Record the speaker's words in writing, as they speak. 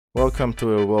Welcome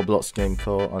to a Roblox game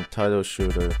called Untitled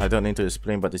Shooter. I don't need to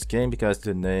explain about this game because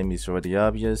the name is already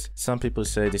obvious. Some people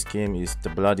say this game is the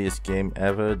bloodiest game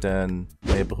ever than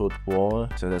Neighborhood War.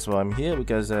 So that's why I'm here,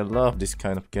 because I love this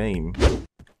kind of game.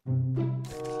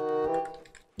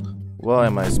 What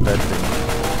am I expecting?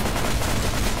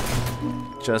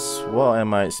 Just what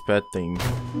am I expecting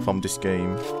from this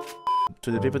game?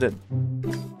 To the people that...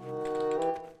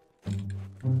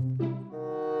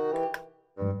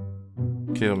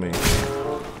 kill me.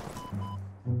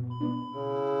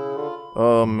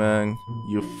 Oh man,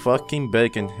 you fucking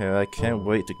bacon hair, I can't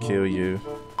wait to kill you.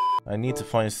 I need to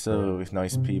find a server with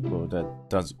nice people that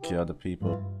doesn't kill other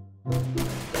people.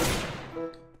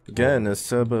 Again, a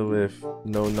server with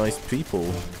no nice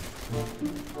people.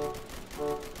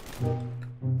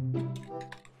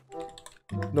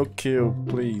 No kill,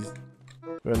 please.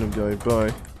 Random guy,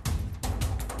 bye.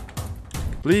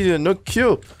 Please, no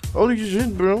kill! Holy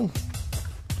shit, bro!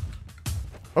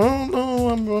 Oh no,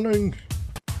 I'm running!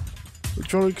 They're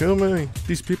trying to kill me!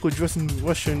 These people dressed in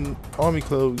Russian army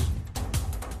clothes.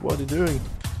 What are they doing?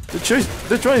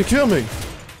 They're trying to kill me!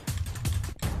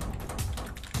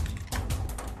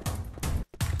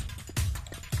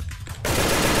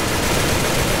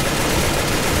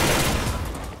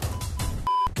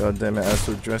 God damn it,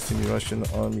 asshole dressed in Russian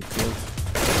army clothes.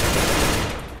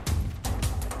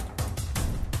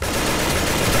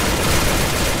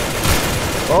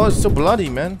 Oh, it's so bloody,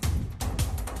 man.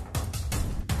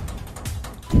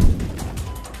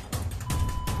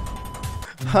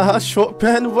 Haha, short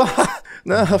pen? What?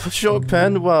 No, short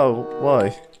pen? Wow,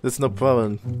 why? That's no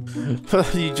problem.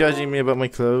 Are you judging me about my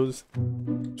clothes?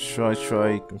 Should I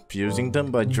try confusing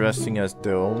them by dressing as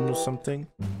their own or something?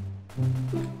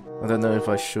 I don't know if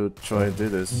I should try to do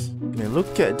this. I mean,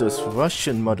 look at those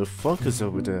Russian motherfuckers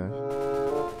over there.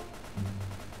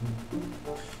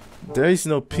 There is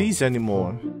no peace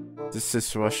anymore. This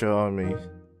is Russia army.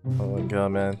 Oh my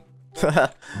god, man.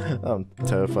 I'm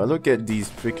terrified. Look at these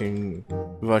freaking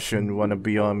Russian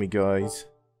wannabe army guys.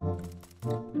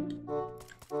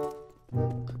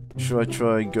 Should I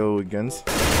try go against?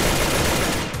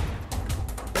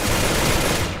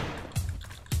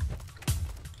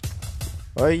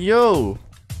 Hey yo!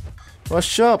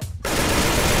 What's up?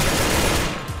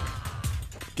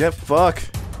 Get fucked!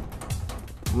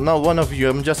 I'm not one of you,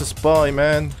 I'm just a spy,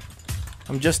 man.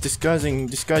 I'm just disguising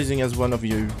as one of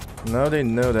you. Now they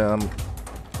know that I'm...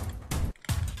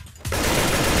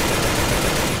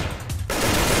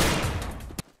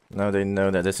 Now they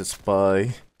know that there's a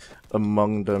spy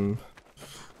among them.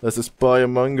 There's a spy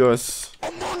among us.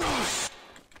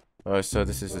 Alright, so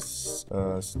this is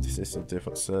a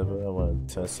different server. I want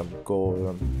to test some gore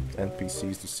on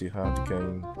NPCs to see how the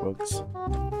game works.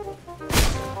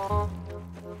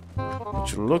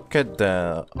 Would you look at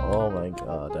that? Oh my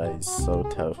god, that is so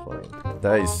terrifying.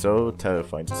 That is so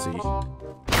terrifying to see.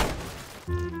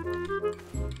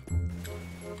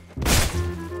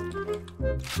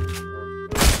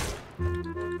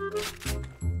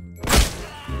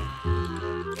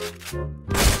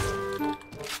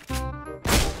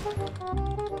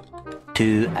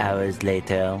 Two hours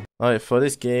later. Alright, for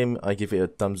this game, I give it a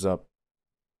thumbs up.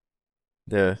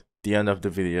 There, the end of the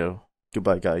video.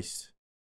 Goodbye, guys.